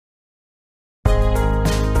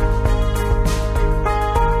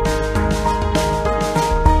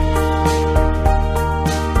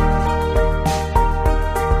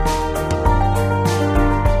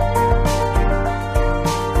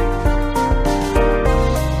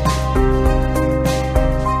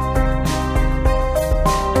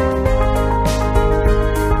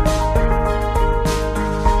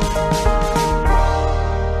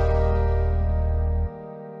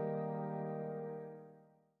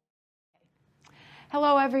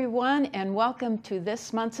Hello everyone, and welcome to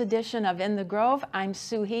this month's edition of In the Grove. I'm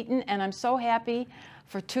Sue Heaton, and I'm so happy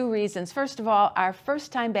for two reasons. First of all, our first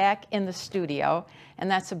time back in the studio, and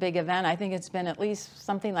that's a big event. I think it's been at least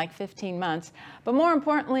something like 15 months. But more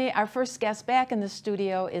importantly, our first guest back in the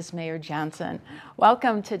studio is Mayor Johnson.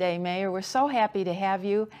 Welcome today, Mayor. We're so happy to have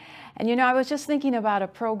you. And you know, I was just thinking about a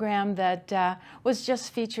program that was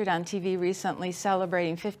just featured on TV recently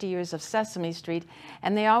celebrating 50 years of Sesame Street,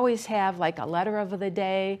 and they always have like a letter of the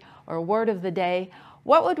day or a word of the day.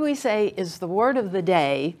 What would we say is the word of the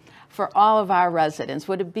day for all of our residents?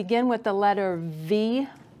 Would it begin with the letter V?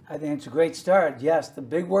 I think it's a great start. Yes, the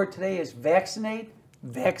big word today is vaccinate,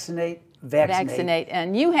 vaccinate, vaccinate. Vaccinate.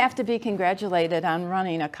 And you have to be congratulated on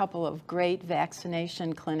running a couple of great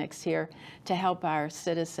vaccination clinics here to help our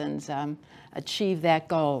citizens achieve that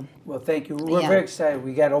goal. Well, thank you. We're very excited.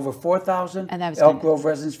 We got over 4,000 Elk Grove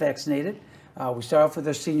residents vaccinated. We started off with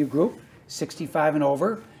our senior group, 65 and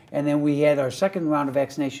over. And then we had our second round of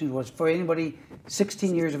vaccinations was for anybody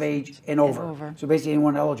 16 years of age and over. So basically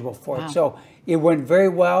anyone eligible for it. So it went very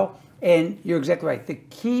well. And you're exactly right. The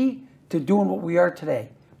key to doing what we are today,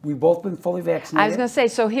 we've both been fully vaccinated. I was going to say,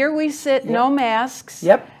 so here we sit, no masks.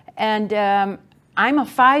 Yep. And I'm a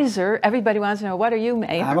Pfizer. Everybody wants to know, what are you,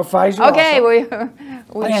 Mayor? I'm a Pfizer Okay,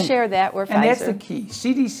 also. we share that. We're Pfizer. And that's the key.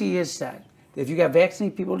 CDC has said that if you got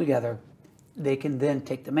vaccinated people together, they can then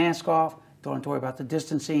take the mask off. Don't have to worry about the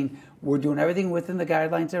distancing. We're doing everything within the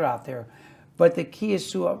guidelines that are out there. But the key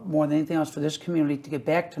is, more than anything else, for this community to get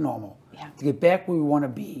back to normal, to get back where we want to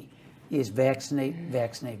be, is vaccinate,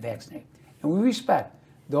 vaccinate, vaccinate. And we respect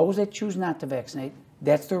those that choose not to vaccinate.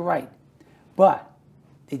 That's their right. But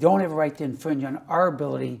they don't have a right to infringe on our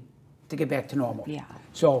ability to get back to normal.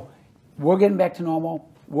 So we're getting back to normal.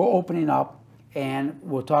 We're opening up, and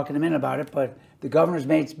we'll talk in a minute about it. But the governor's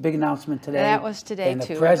made a big announcement today. That was today, and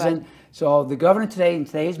too. The president. So the governor today, and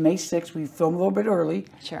today is May 6th. We film a little bit early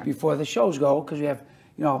before the shows go, because we have,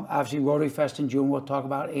 you know, obviously Rotary Fest in June we'll talk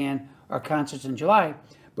about, and our concerts in July.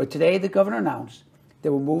 But today the governor announced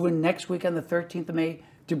that we're moving next week on the 13th of May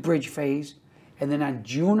to Bridge Phase. And then on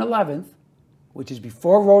June 11th, which is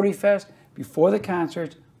before Rotary Fest, before the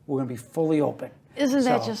concerts, we're going to be fully open. Isn't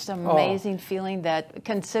that just an amazing feeling, that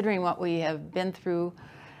considering what we have been through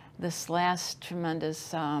this last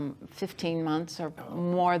tremendous 15 months or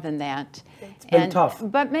more than that. It's been tough.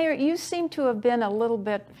 But Mayor, you seem to have been a little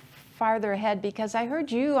bit farther ahead, because I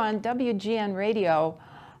heard you on WGN radio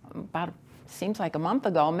about, seems like a month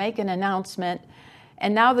ago, make an announcement,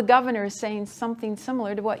 and now the governor is saying something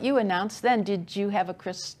similar to what you announced then. Did you have a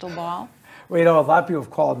crystal ball? Well, you know, a lot of people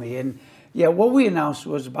have called me, and yeah, what we announced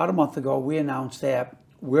was about a month ago, we announced that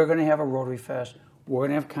we're going to have a Rotary Fest, we're going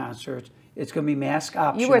to have concerts. It's going to be mask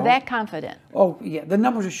optional. You were that confident. Oh, yeah. The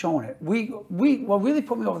numbers are showing it. What really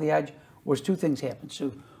put me over the edge was two things happened,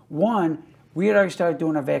 Sue. One, we had already started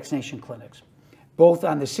doing our vaccination clinics, both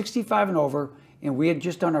on the 65 and over, and we had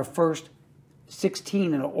just done our first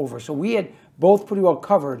 16 and over. So we had both pretty well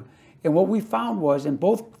covered. And what we found was in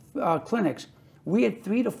both clinics, we had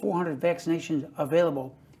 300 to 400 vaccinations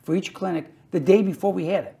available for each clinic the day before we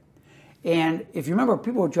had it. And if you remember,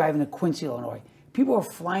 people were driving to Quincy, Illinois. People were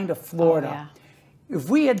flying to Florida. If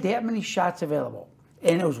we had that many shots available,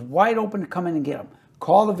 and it was wide open to come in and get them,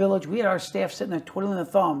 call the village. We had our staff sitting there twiddling their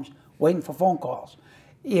thumbs, waiting for phone calls.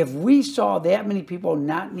 If we saw that many people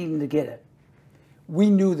not needing to get it, we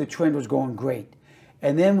knew the trend was going great.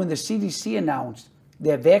 And then when the CDC announced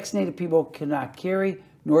that vaccinated people cannot carry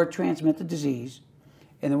nor transmit the disease,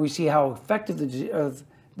 and then we see how effective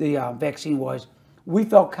the vaccine was, we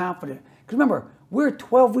felt confident. Because remember, we're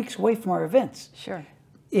 12 weeks away from our events.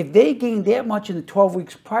 If they gained that much in the 12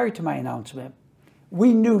 weeks prior to my announcement,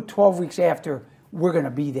 we knew 12 weeks after we're going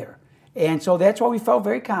to be there. And so that's why we felt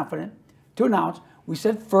very confident to announce. We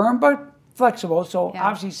said firm but flexible. So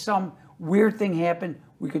obviously some weird thing happened,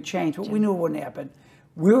 we could change, but we knew it wouldn't happen.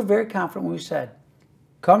 We were very confident when we said,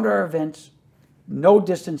 come to our events, no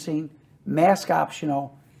distancing, mask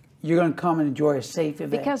optional. You're going to come and enjoy a safe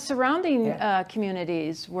event. Because surrounding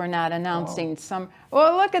communities were not announcing some.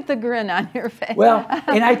 Well, look at the grin on your face. Well,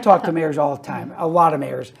 and I talk to mayors all the time, a lot of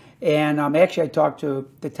mayors. And actually, I talked to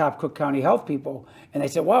the top Cook County health people, and they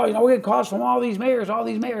said, well, you know, we're getting calls from all these mayors,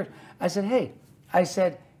 I said, hey,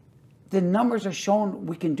 the numbers are showing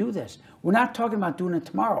we can do this. We're not talking about doing it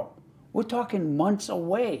tomorrow. We're talking months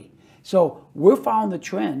away. So we're following the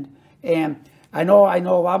trend. And I know a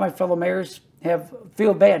lot of my fellow mayors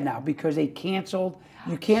feel bad now because they canceled.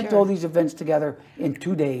 You can't throw these events together in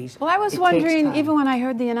 2 days. Well, I was It takes wondering, time. even when I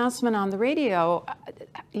heard the announcement on the radio,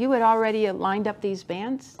 you had already lined up these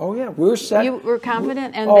bands? Oh yeah, we're set. You were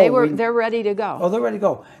confident, and Oh, they're ready to go. Oh, they're ready to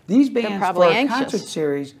go. These bands probably for our anxious. concert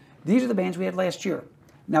series, these are the bands we had last year.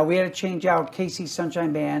 Now we had to change out Casey's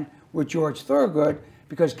Sunshine Band with George Thorogood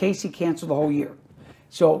because Casey canceled the whole year.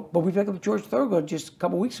 So, but we picked up George Thorogood just a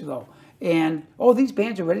couple weeks ago. And these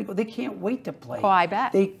bands are ready to go. They can't wait to play. Oh, I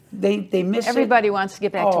bet. They miss Everybody it. wants to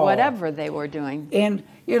get back to whatever they were doing. And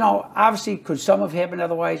obviously, could some have happened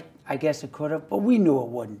otherwise? I guess it could have, but we knew it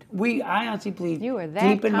wouldn't. I honestly believe You were that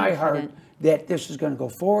deep in my heart confident. that this was going to go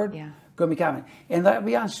forward. Yeah. Going to be confident. And let's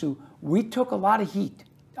be honest, Sue, we took a lot of heat,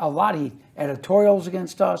 editorials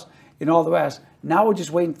against us, and all the rest. Now we're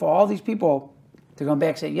just waiting for all these people to come back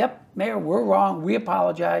and say, "Yep, Mayor, we're wrong. We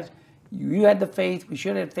apologize. You had the faith. We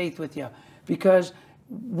should have had faith with you," because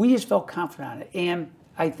we just felt confident on it. And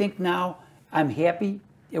I think now I'm happy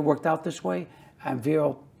it worked out this way.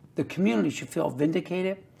 The community should feel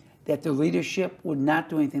vindicated that the leadership would not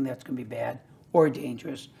do anything that's going to be bad or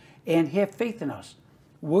dangerous, and have faith in us.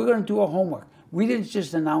 We're going to do our homework. We didn't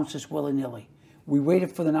just announce this willy-nilly. We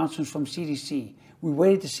waited for the announcements from CDC. We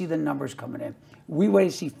waited to see the numbers coming in. We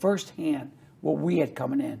waited to see firsthand what we had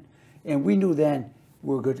coming in. And we knew then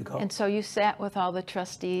we were good to go. And so you sat with all the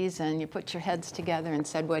trustees and you put your heads together and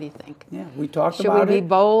said, what do you think? Yeah, we talked Should about it. we be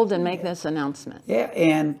bold and make this announcement? Yeah,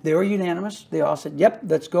 and they were unanimous. They all said, "Yep,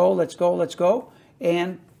 let's go, let's go, let's go."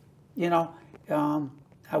 And,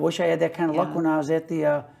 I wish I had that kind of luck when I was at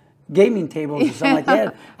the gaming tables or something like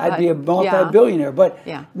that. I'd be a multi-billionaire. But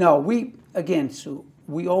no, Sue,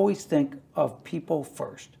 we always think of people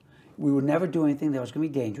first. We would never do anything that was going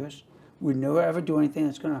to be dangerous. We'd never ever do anything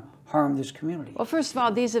that's going to harm this community. Well, first of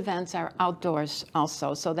all, these events are outdoors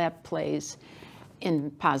also, so that plays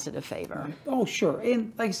in positive favor. Oh, sure.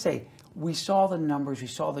 And like I say, we saw the numbers, we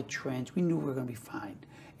saw the trends, we knew we were going to be fine.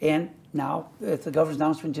 And now, if the governor's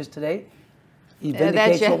announcement just today, he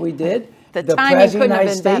vindicates what we did. The President timing of the couldn't have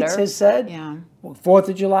United been States better. has said, 4th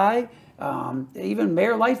of July, even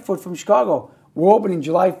Mayor Lightfoot from Chicago, we're opening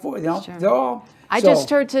July 4th. Sure. They're all. I just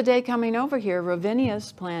heard today coming over here,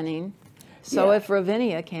 Ravinia's planning. So if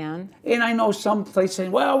Ravinia can. And I know some places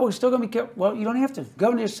saying, well, we're still going to be careful. Well, you don't have to. The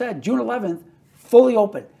governor said June 11th, fully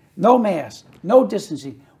open. No mask, no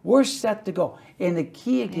distancing. We're set to go. And the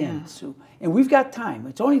key again, Sue, and we've got time.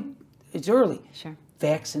 It's early. Sure.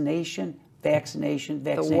 Vaccination.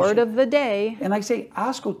 The word of the day. And like I say,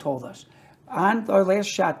 OSCO told us on our last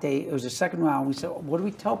shot day, it was the second round. We said, what do we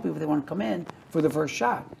tell people if they want to come in for the first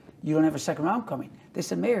shot? You don't have a second round coming. They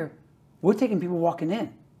said, Mayor, we're taking people walking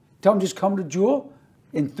in. Tell them just come to Jewel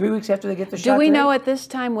in 3 weeks after they get the shot. Do we today. know at this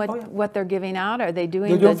time what they're giving out? Are they doing?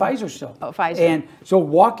 They're doing Pfizer still. Oh, Pfizer. And so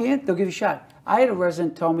walk in, they'll give you a shot. I had a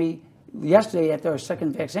resident tell me yesterday at their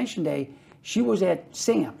second vaccination day, she was at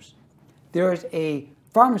Sam's. There is a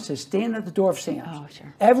pharmacist standing at the door of Sam's. Oh,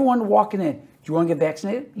 sure. Everyone walking in. Do you want to get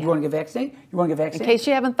vaccinated? You want to get vaccinated? You want to get vaccinated? In case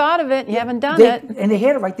you haven't thought of it, you haven't done it. And they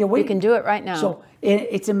had it right there waiting. You can do it right now. So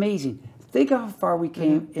it's amazing. Think how far we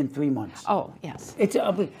came in 3 months. Oh, yes. It's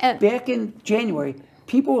back in January,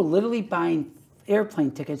 people were literally buying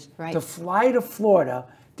airplane tickets to fly to Florida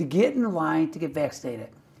to get in line to get vaccinated.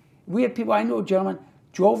 We had people, I knew a gentleman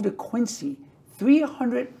drove to Quincy,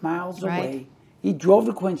 300 miles away. He drove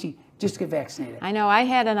to Quincy just to get vaccinated. I know. I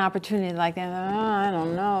had an opportunity like that. I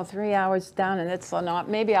don't know, 3 hours down, and it's not.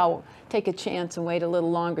 Maybe I'll take a chance and wait a little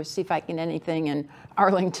longer, see if I can anything in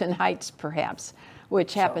Arlington Heights, perhaps,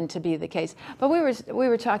 which happened to be the case. But we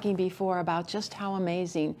were talking before about just how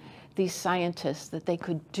amazing these scientists, that they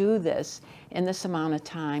could do this in this amount of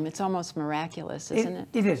time. It's almost miraculous, isn't it?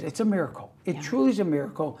 It is. It's a miracle. It truly is a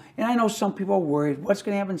miracle. And I know some people are worried, what's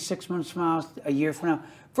going to happen 6 months from now, a year from now?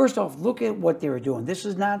 First off, look at what they were doing. This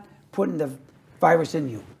is not putting the virus in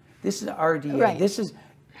you. This is RDA. This is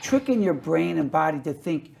tricking your brain and body to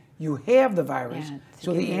think you have the virus.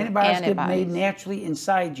 So the antibodies get made naturally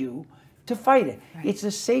inside you to fight it. It's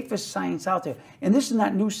the safest science out there. And this is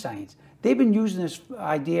not new science. They've been using this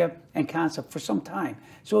idea and concept for some time.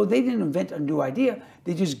 So they didn't invent a new idea.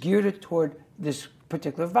 They just geared it toward this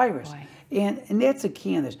particular virus. And that's the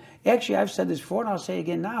key in this. Actually, I've said this before, and I'll say it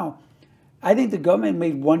again now. I think the government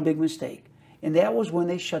made one big mistake, and that was when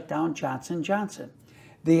they shut down Johnson & Johnson.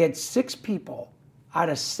 They had 6 people out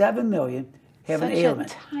of 7 million have an ailment.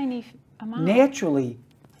 Such a tiny amount. Naturally,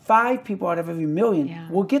 5 people out of every million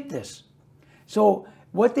will get this. So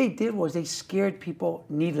what they did was they scared people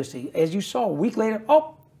needlessly. As you saw, a week later,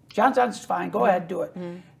 oh, Johnson & Johnson's fine, go ahead, do it.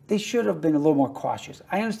 They should have been a little more cautious.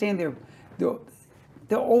 I understand they're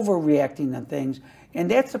overreacting on things, And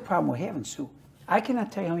that's the problem we're having, Sue. I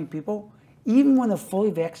cannot tell you how many people, even when they're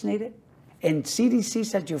fully vaccinated and CDC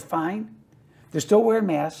said you're fine, they're still wearing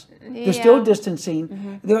masks, they're still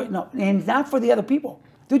distancing, and not for the other people.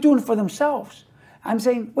 They're doing it for themselves. I'm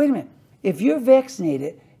saying, wait a minute, if you're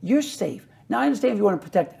vaccinated, you're safe. Now, I understand if you want to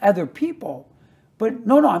protect other people, but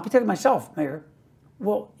no, I'm protecting myself, Mayor.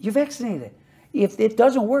 Well, you're vaccinated. If it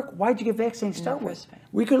doesn't work, why'd you get vaccinated to start with?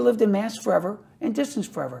 We could have lived in masks forever and distance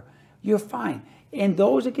forever. You're fine. And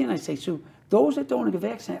those, again, I say, Sue, those that don't want to get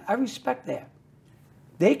vaccinated, I respect that.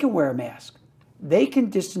 They can wear a mask. They can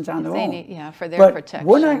distance on their own. For their protection.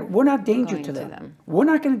 We're not danger to them. We're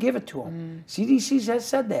not going to give it to them. CDC has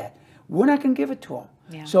said that. We're not going to give it to them.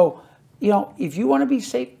 Yeah. So, if you want to be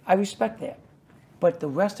safe, I respect that. But the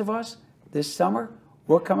rest of us, this summer,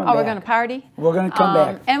 we're coming back. We're going to party? We're going to come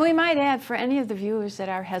back. And we might add, for any of the viewers that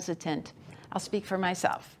are hesitant, I'll speak for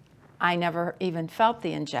myself. I never even felt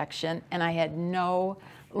the injection, and I had no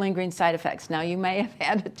lingering side effects. Now, you may have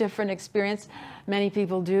had a different experience. Many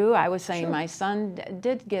people do. I was saying my son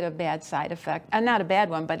did get a bad side effect. Not a bad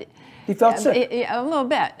one, but he felt sick. A little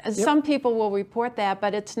bit. Yep. Some people will report that,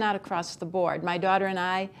 but it's not across the board. My daughter and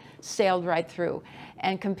I sailed right through.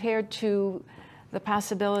 And compared to the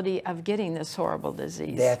possibility of getting this horrible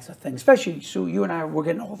disease. That's the thing. Especially, Sue, you and I, we're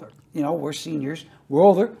getting older. We're seniors. We're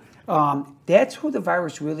older. That's who the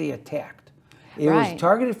virus really attacked. It was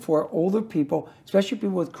targeted for older people, especially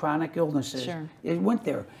people with chronic illnesses. Sure. It went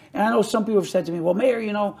there. And I know some people have said to me, well,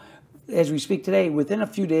 Mayor, as we speak today, within a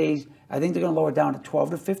few days, I think they're going to lower it down to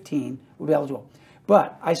 12 to 15 will be eligible.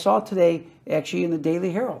 But I saw today, actually in the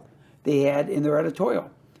Daily Herald, they had in their editorial,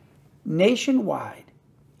 nationwide,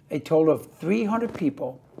 a total of 300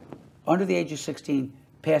 people under the age of 16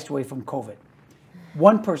 passed away from COVID.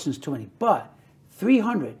 One person's too many, but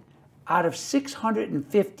 300 out of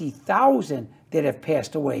 650,000 that have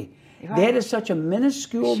passed away. Right. That is such a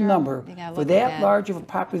minuscule number for that large of a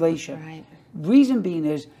population. Right. Reason being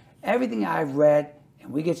is, everything I've read,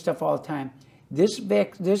 and we get stuff all the time, this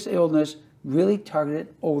illness really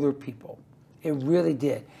targeted older people. It really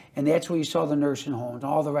did. And that's where you saw the nursing homes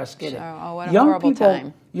and all the rest get it. Oh, what a horrible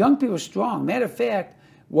time. Young people are strong. Matter of fact,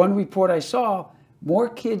 one report I saw, more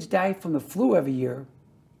kids die from the flu every year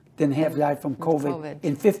than have died from COVID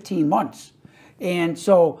in 15 months. And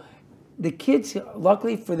so the kids,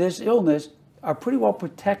 luckily for this illness, are pretty well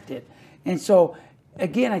protected. And so,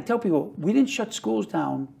 again, I tell people, we didn't shut schools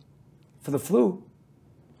down for the flu,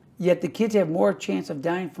 yet the kids have more chance of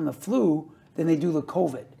dying from the flu than they do the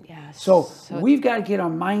COVID. Yes. So we've got to get our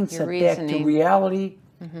mindset back to reality,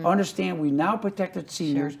 understand we now protected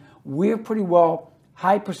seniors. Sure. We're pretty well,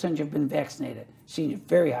 high percentage have been vaccinated, seniors,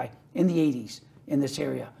 very high, in the 80s in this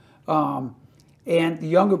area. And the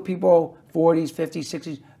younger people, 40s, 50s,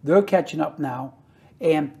 60s, they're catching up now.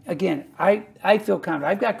 And again, I feel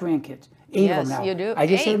confident. I've got grandkids, 8 of them now. Yes, you do. I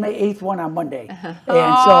just had my 8th one on Monday. And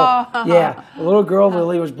so, yeah, a little girl,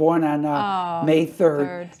 Lily, was born on May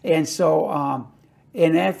 3rd. And so,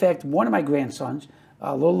 and in fact, one of my grandsons,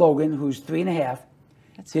 little Logan, who's 3.5,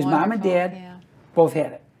 his mom and dad both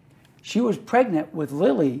had it. She was pregnant with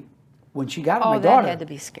Lily when she got it, my daughter. That had to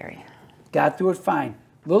be scary. Got through it fine.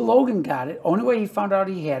 Little Logan got it. Only way he found out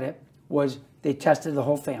he had it was they tested the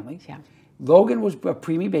whole family. Yeah. Logan was a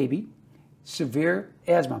preemie baby, severe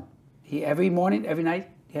asthma. Every morning, every night,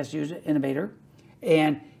 he has to use an intubator.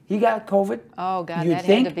 And he got COVID. Oh, God, that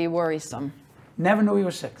had to be worrisome. Never knew he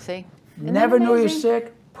was sick. See? Never knew he was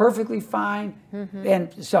sick, perfectly fine.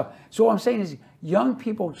 And so what I'm saying is, young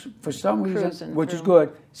people, for some reason, which is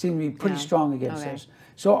good, seem to be pretty strong against this.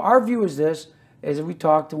 So our view is this, as we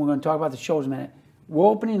talked, and we're going to talk about the shows in a minute, we're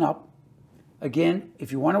opening up. Again,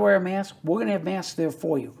 if you want to wear a mask, we're going to have masks there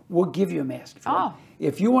for you. We'll give you a mask.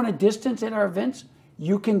 If you want to distance at our events,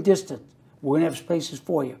 you can distance. We're going to have places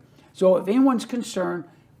for you. So if anyone's concerned,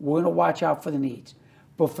 we're going to watch out for the needs.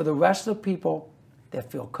 But for the rest of the people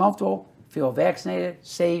that feel comfortable, feel vaccinated,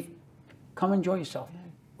 safe, come enjoy yourself.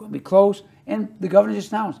 We'll be close. And the governor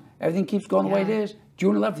just announced, everything keeps going the way it is.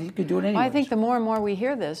 June 11th, you could do it anyway. Well, I think the more and more we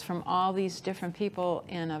hear this from all these different people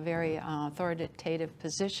in a very authoritative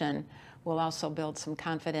position, will also build some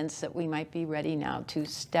confidence that we might be ready now to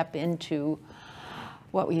step into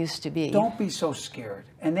what we used to be. Don't be so scared.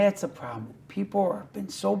 And that's the problem. People have been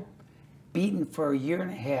so beaten for a year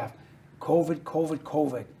and a half. COVID, COVID,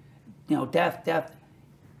 COVID. Death.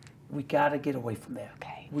 We got to get away from that.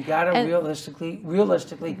 Okay. We got to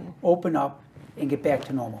realistically open up and get back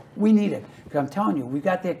to normal. We need it. Because I'm telling you, we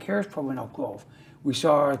got that CARES program in Elk Grove. We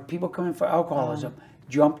saw people coming for alcoholism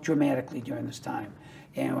jump dramatically during this time.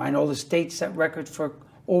 And I know the state set records for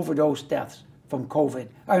overdose deaths from COVID.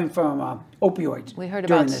 I mean, from opioids. We heard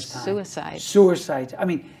during about this time. suicides. Suicides. I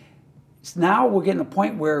mean, now we're getting to a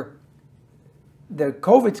point where the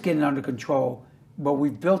COVID's getting under control, but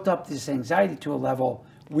we've built up this anxiety to a level.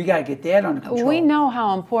 We got to get that under control. We know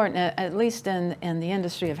how important, at least in the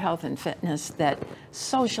industry of health and fitness, that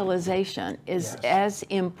socialization is as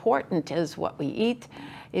important as what we eat.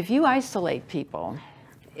 If you isolate people,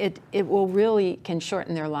 it will really can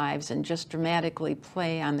shorten their lives and just dramatically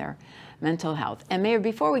play on their mental health. And Mayor,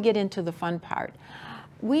 before we get into the fun part,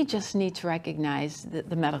 we just need to recognize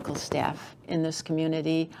the medical staff in this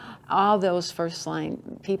community, all those first line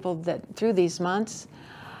people that through these months,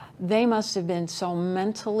 they must have been so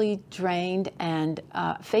mentally drained and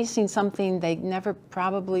facing something they never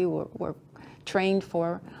probably were trained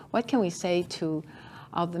for. What can we say to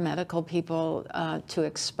all the medical people to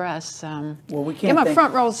express? Well, we can't give them a think,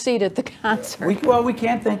 front row seat at the concert. we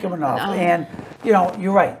can't thank them enough. No. And, you know,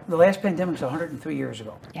 you're right. The last pandemic was 103 years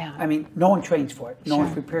ago. Yeah. I mean, no one trains for it. No Sure.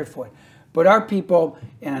 one's prepared for it. But our people,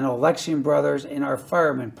 and I know Lexian Brothers and our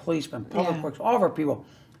firemen, policemen, public Yeah. works, all of our people,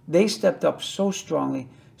 they stepped up so strongly,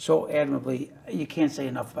 so admirably, you can't say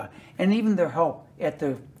enough about it. And even their help at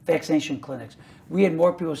the vaccination clinics. We had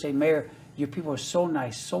more people say, Mayor, your people are so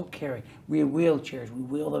nice, so caring. We had wheelchairs, we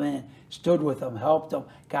wheeled them in, stood with them, helped them,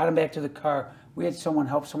 got them back to the car. We had someone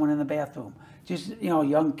help someone in the bathroom. Just, you know, a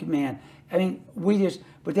young man. I mean,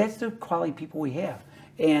 but that's the quality people we have.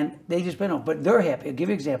 And they just been on, but they're happy. I'll give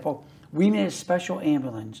you an example. We made a special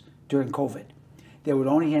ambulance during COVID that would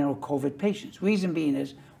only handle COVID patients. Reason being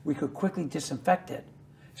is we could quickly disinfect it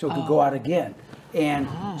so it could go out again. And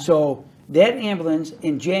so that ambulance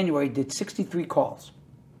in January did 63 calls.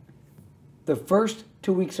 The first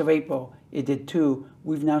 2 weeks of April, it did 2.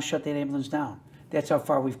 We've now shut that ambulance down. That's how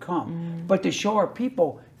far we've come. But to show our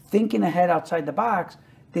people thinking ahead outside the box,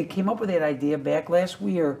 they came up with that idea back last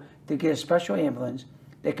year to get a special ambulance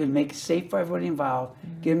that could make it safe for everybody involved,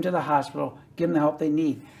 get them to the hospital, give them the help they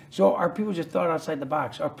need. So our people just thought outside the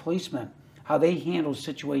box. Our policemen, how they handled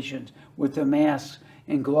situations with their masks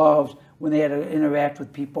and gloves when they had to interact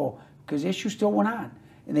with people, because the issue still went on,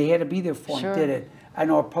 and they had to be there for them, did it. I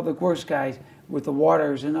know our public works guys with the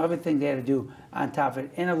waters and other things they had to do on top of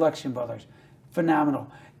it, and Lexian Brothers, phenomenal.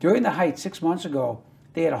 During the height 6 months ago,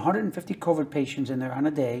 they had 150 COVID patients in there on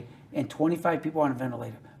a day and 25 people on a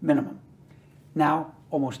ventilator, minimum. Now,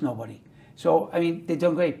 almost nobody. So, I mean, they've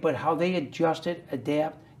done great, but how they adjusted,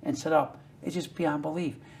 adapt, and set up, it's just beyond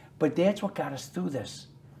belief. But that's what got us through this.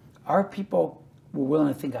 Our people were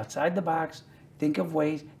willing to think outside the box, think of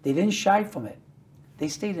ways. They didn't shy from it. They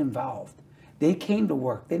stayed involved. They came to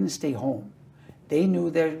work. They didn't stay home. They knew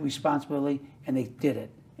their responsibility, and they did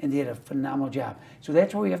it. And they did a phenomenal job. So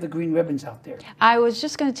that's why we have the green ribbons out there. I was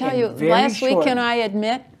just going to tell And you, very last week, short. can I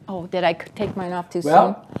admit, did I take mine off too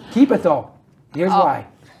Well, soon? keep it though. Here's why.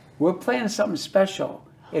 We're planning something special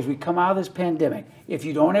as we come out of this pandemic. If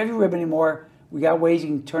you don't have your ribbon anymore, we got ways you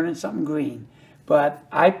can turn in something green. But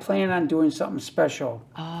I plan on doing something special,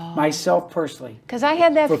 myself personally. Because I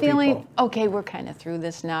had that for feeling, people. okay, we're kind of through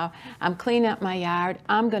this now. I'm cleaning up my yard.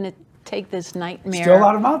 I'm going to take this nightmare. Still a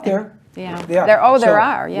lot of them out there. Yeah. They are. There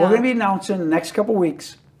are, We're yeah. going to be announcing in the next couple of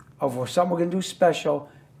weeks of something we're going to do special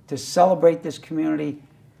to celebrate this community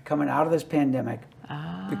coming out of this pandemic.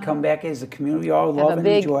 To come back as a community we all love Have a and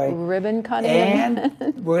big enjoy. ribbon cutting. And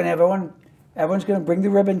we're going to have everyone's going to bring the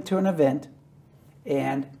ribbon to an event.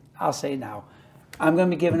 And I'll say now, I'm going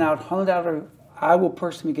to be giving out $100, I will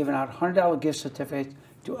personally be giving out $100 gift certificates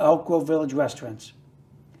to Elk Grove Village restaurants.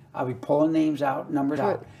 I'll be pulling names out, numbers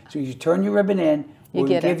out. So you turn your ribbon in, we'll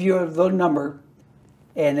give you a little number,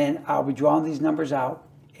 and then I'll be drawing these numbers out,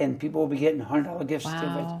 and people will be getting $100 gift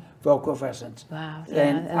certificates for Elk Grove residents. Wow. And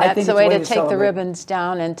And I that's think the it's way a to way take to the celebrate. ribbons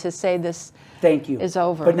down and to say this Thank you. is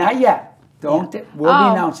over. But not yet. We'll be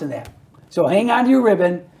announcing that. So hang on to your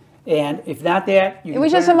ribbon, and if not that, you It can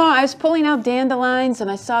was just turn a moment. I was pulling out dandelions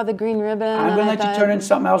and I saw the green ribbon. I'm going to let you turn in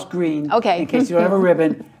something else green. Okay. In case you don't have a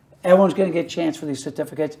ribbon. Everyone's going to get a chance for these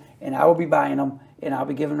certificates, and I will be buying them, and I'll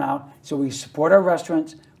be giving them out. So we support our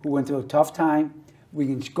restaurants who went through a tough time. We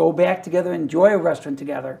can go back together, enjoy a restaurant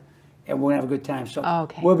together, and we're going to have a good time. So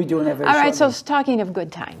we'll be doing that very All right, shortly. so talking of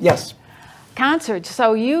good times. Yes. Concerts.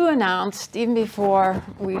 So you announced, even before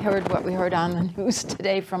we heard what we heard on the news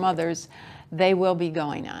today from others, they will be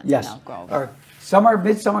going on Yes. in Elk Grove. Our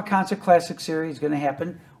Midsummer Concert Classic Series is going to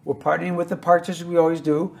happen. We're partnering with the partners we always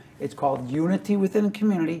do. It's called Unity Within the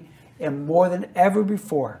Community, and more than ever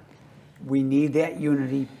before, we need that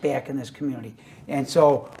unity back in this community. And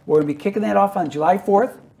so we're going to be kicking that off on July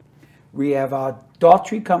 4th. We have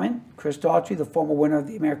Daughtry coming, Chris Daughtry, the former winner of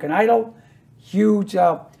the American Idol, huge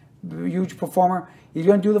performer. He's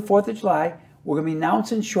going to do the 4th of July. We're going to be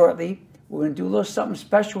announcing shortly. We're going to do a little something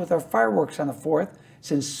special with our fireworks on the 4th.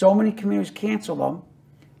 Since so many communities canceled them,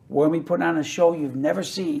 we're going to be putting on a show you've never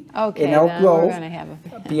seen Okay, in Elk then Grove. we're going to have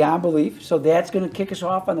a... Beyond belief. So that's going to kick us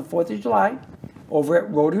off on the 4th of July over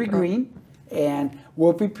at Rotary Green. And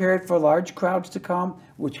we're prepared for large crowds to come,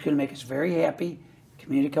 which is going to make us very happy.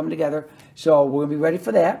 Community coming together. So we're going to be ready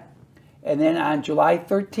for that. And then on July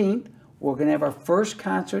 13th, we're going to have our first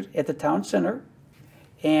concert at the Town Center.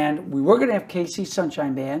 And we were going to have KC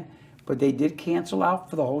Sunshine Band, but they did cancel out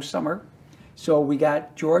for the whole summer. So we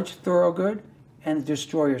got George Thorogood and the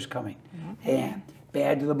Destroyers coming. And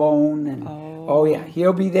Bad to the Bone. And oh yeah,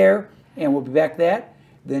 he'll be there. And we'll be back that.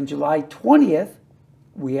 Then July 20th,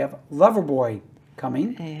 we have Loverboy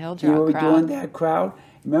coming. Hey, he'll draw a We'll be crowd. doing that crowd.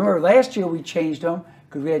 Remember last year we changed them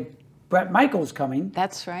because we had Brett Michaels coming.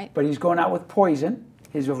 That's right. But he's going out with Poison,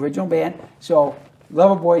 his original band. So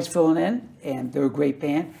Loverboy's filling in, and they're a great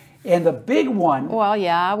band. And the big one, Well,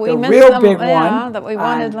 yeah, we the missed real them, big yeah, one, that we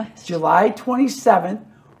wanted on last. July 27th,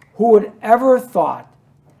 who would ever thought?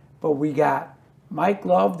 But we got Mike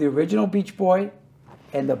Love, the original Beach Boy,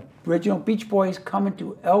 and the original Beach Boys coming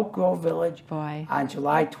to Elk Grove Village Boy. on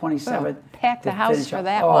July 27th. Pack the to house finish for up.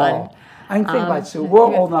 that one. I can think about it, Sue.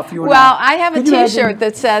 We're old enough, you and Well, I have a Could you imagine- T-shirt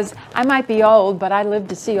that says, I might be old, but I lived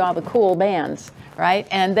to see all the cool bands, right?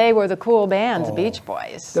 And they were the cool bands, Beach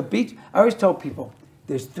Boys. The Beach. I always tell people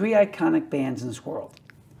there's 3 iconic bands in this world: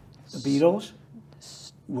 the Beatles,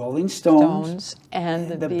 Rolling Stones, and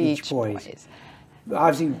the Beach Boys.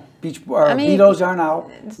 Obviously, mean, Beatles aren't out.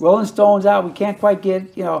 Rolling Stones out. We can't quite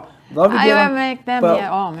get. Love to I get would them. make them, but yeah.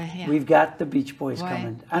 Oh, man, yeah. We've got the Beach Boys Boy,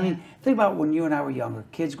 coming. I mean, think about when you and I were younger,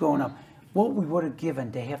 kids growing up. What we would have given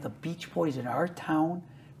to have the Beach Boys in our town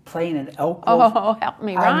playing in Elk Grove. Oh, help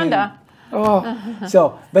me, I mean,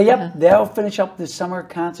 Rhonda. but yep, they'll finish up the summer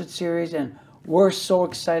concert series, and we're so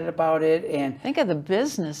excited about it. And Think of the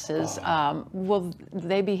businesses. Will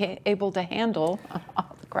they be able to handle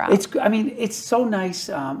all the crowd? it's so nice.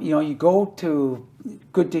 You go to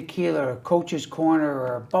Good Tequila or Coach's Corner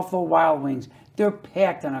or Buffalo Wild Wings. They're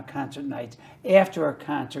packed on our concert nights. After our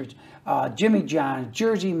concerts, Jimmy John's,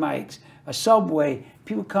 Jersey Mike's, a Subway.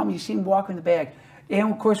 People come, you see them walking the bag.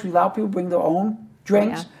 And of course, we allow people to bring their own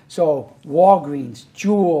drinks. Yeah. So Walgreens,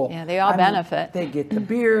 Jewel. Yeah, they all benefit. They get the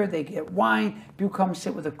beer, they get wine. People come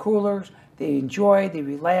sit with the coolers. They enjoy, they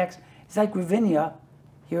relax. It's like Ravinia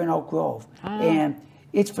here in Oak Grove. And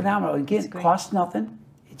it's phenomenal. Again, it costs nothing.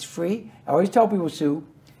 It's free. I always tell people, Sue,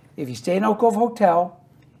 if you stay in Oak Grove Hotel,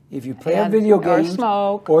 if you play a video or game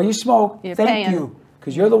smoke, or you smoke, you're thank paying. you.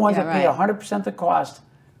 Because you're the ones Yeah, that pay right. 100% the cost.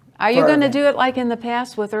 Are you for going to everything. do it like in the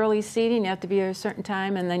past with early seating? You have to be at a certain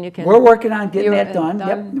time, and then you can. We're working on getting You're that done.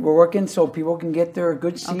 done? Yep, we're working so people can get their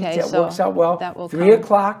good seats. Okay, that so works out well. that will 3 come.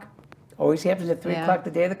 o'clock, always happens at 3 Yeah. o'clock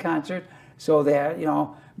the day of the concert. So that,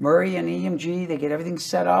 Murray and EMG, they get everything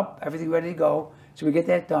set up, everything ready to go. So we get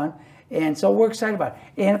that done. And so we're excited about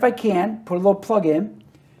it. And if I can, put a little plug in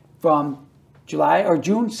from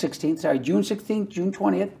June 16th, June 16th, June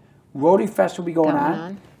 20th, Rotary Fest will be going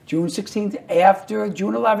on. June 16th after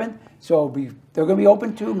June 11th. So they're going to be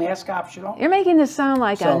open too, mask optional. You're making this sound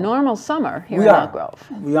like So, a normal summer here We in are. Elk Grove.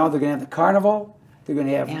 They're going to have the carnival. They're going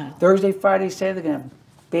to have Yeah. Thursday, Friday, Saturday. They're going to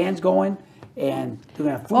have bands going. And they're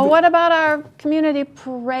going to have food. Well, what about our community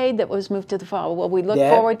parade that was moved to the fall? Will we look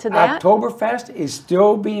forward to that? Oktoberfest is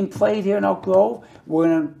still being played here in Elk Grove. We're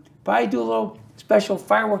going to probably do a little special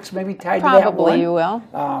fireworks maybe tied to that one. Probably you will.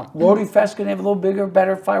 Rotary Fest going to have a little bigger,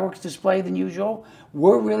 better fireworks display than usual.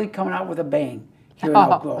 We're really coming out with a bang here in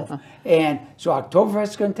Elk Grove. And so Oktoberfest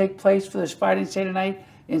is going to take place for this Friday and Saturday night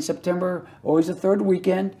in September, always the third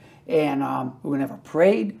weekend. And we're going to have a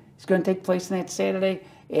parade. It's going to take place on that Saturday.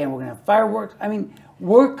 And we're going to have fireworks. I mean,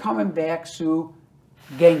 we're coming back, Sue,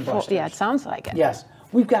 gangbusters. Yeah, it sounds like it. Yes,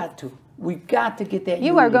 we've got to. We've got to get that.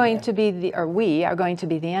 You are unity going back. to be we are going to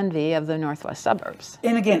be the envy of the northwest suburbs.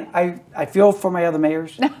 And again, I feel for my other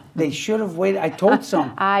mayors. They should have waited. I told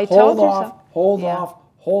some. I hold told you off, so. hold Yeah. off,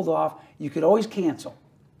 hold off. You could always cancel.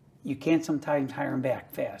 You can't sometimes hire them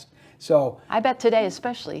back fast. So I bet today,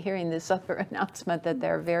 especially hearing this other announcement, that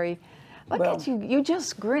they're very. Look Well- at you! You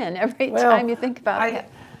just grin every time you think about it.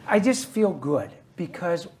 I just feel good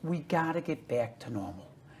because we got to get back to normal.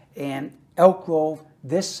 And Elk Grove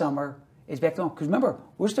this summer is back to normal. Because remember,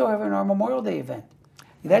 we're still having our Memorial Day event.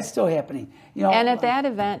 That's still happening. And at that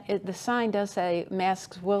event, the sign does say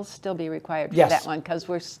masks will still be required for Yes. that one because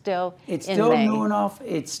we're still It's in still May. new enough.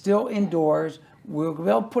 It's still indoors.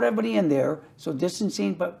 We'll put everybody in there, so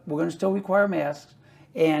distancing, but we're going to still require masks.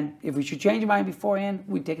 And if we should change our mind beforehand,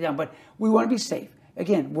 we take it down. But we want to be safe.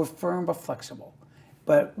 Again, we're firm but flexible.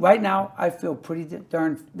 But right now, I feel pretty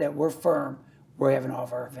darn that we're firm we're having all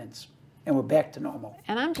of our events. And we're back to normal.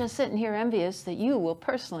 And I'm just sitting here envious that you will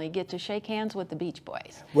personally get to shake hands with the Beach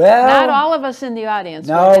Boys. Well, not all of us in the audience.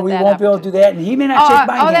 No, we won't be able to do that, and he may not shake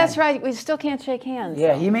my hand. Oh, that's right. We still can't shake hands.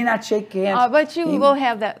 Yeah, he may not shake hands. But you will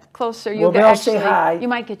have that closer. We'll be able to say hi. You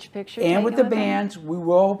might get your picture And taken with the them. bands, we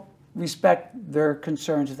will respect their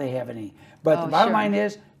concerns if they have any. But the bottom line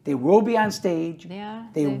is, they will be on stage. Yeah,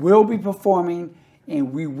 they will be performing,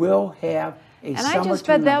 and we will have a and summer I just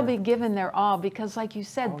bet they'll remember. be giving their all because, like you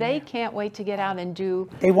said, they can't wait to get out and do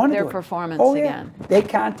their their performance again. They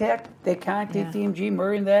contact DMG,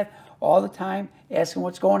 Murray and that all the time, asking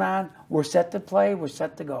what's going on. We're set to play. We're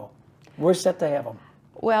set to go. We're set to have them.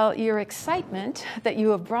 Well, your excitement that you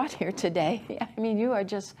have brought here today, I mean, you are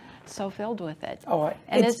just so filled with it. Oh,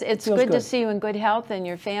 and it's good to see you in good health and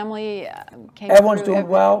your family came Everyone's through, doing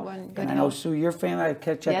well. And I know, Sue, your family, I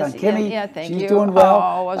checked on yes, Kimmy. Yeah, thank She's you. doing well.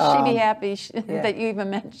 Oh, well, she'd be happy that you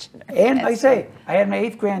even mentioned her. And like I say, I had my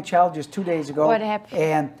 8th grandchild just 2 days ago. What happened?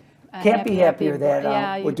 And can't be happier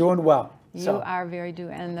that we're doing well. You are very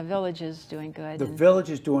and the village is doing good. The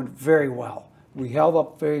village is doing very well. We held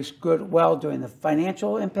up very well during the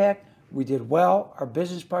financial impact. We did well. Our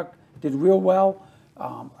business park did real well.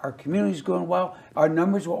 Our community's going well. Our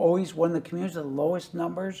numbers were always one of the communities with the lowest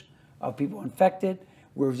numbers of people infected.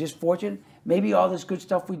 We're just fortunate. Maybe all this good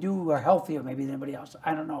stuff we do are healthier maybe than anybody else.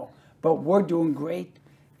 I don't know. But we're doing great.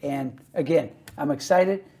 And again, I'm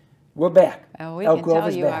excited. We're back. We can tell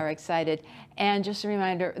you are excited. And just a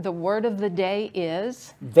reminder, the word of the day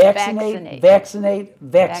is vaccinate. Vaccinate.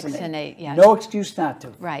 Vaccinate, yes. No excuse not to.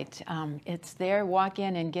 Right. It's there. Walk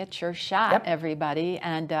in and get your shot, everybody,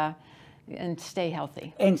 and stay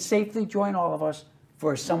healthy. And safely join all of us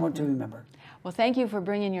for a summer to remember. Well, thank you for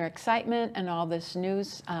bringing your excitement and all this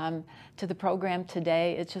news to the program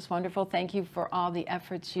today. It's just wonderful. Thank you for all the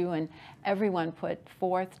efforts you and everyone put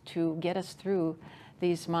forth to get us through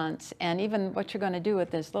these months, and even what you're going to do with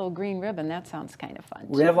this little green ribbon, that sounds kind of fun. We're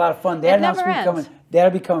going to have a lot of fun. That'll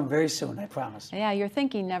be coming very soon, I promise. Yeah, your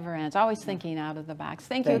thinking never ends. Always thinking out of the box.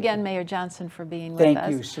 Thank you again, Mayor Johnson, for being with us.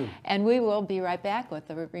 Thank you, Sue. And we will be right back with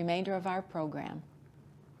the remainder of our program.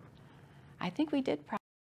 I think we did.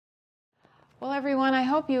 Well, everyone, I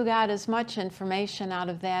hope you got as much information out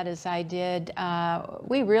of that as I did.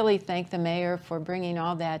 We really thank the mayor for bringing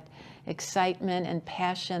all that excitement and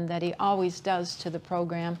passion that he always does to the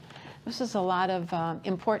program. This is a lot of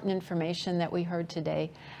important information that we heard today.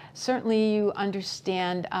 Certainly you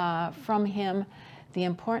understand from him the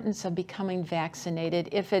importance of becoming vaccinated.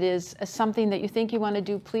 If it is something that you think you want to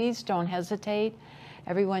do, please don't hesitate.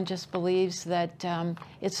 Everyone just believes that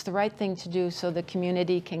it's the right thing to do so the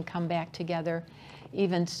community can come back together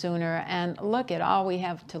even sooner. And look at all we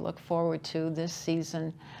have to look forward to this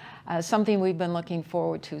season. Something we've been looking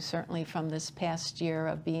forward to certainly from this past year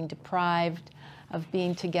of being deprived, of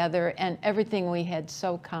being together, and everything we had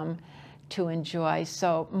so come to enjoy.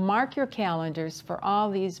 So mark your calendars for all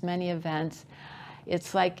these many events.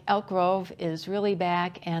 It's like Elk Grove is really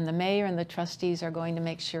back, and the mayor and the trustees are going to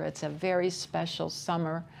make sure it's a very special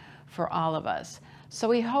summer for all of us. So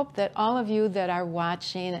we hope that all of you that are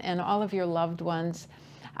watching and all of your loved ones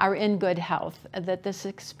are in good health, that this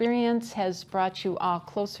experience has brought you all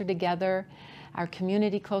closer together, our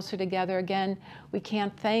community closer together. Again, we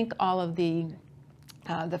can't thank all of the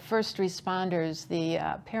first responders, the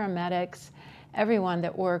paramedics, everyone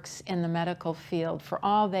that works in the medical field for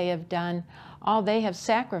all they have done, all they have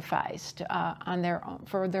sacrificed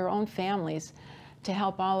for their own families to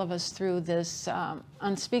help all of us through this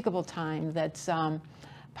unspeakable time that's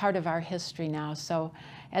part of our history now. So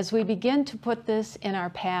as we begin to put this in our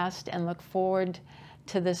past and look forward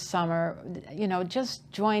to this summer, you know, just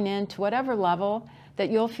join in to whatever level that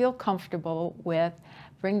you'll feel comfortable with.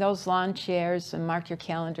 Bring those lawn chairs and mark your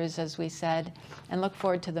calendars, as we said, and look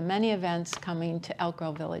forward to the many events coming to Elk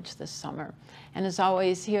Grove Village this summer. And as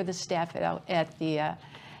always, here the staff at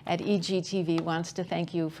EGTV wants to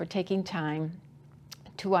thank you for taking time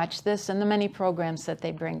to watch this and the many programs that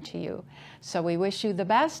they bring to you. So we wish you the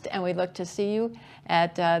best, and we look to see you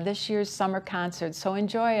at this year's summer concert. So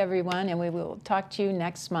enjoy, everyone, and we will talk to you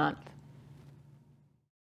next month.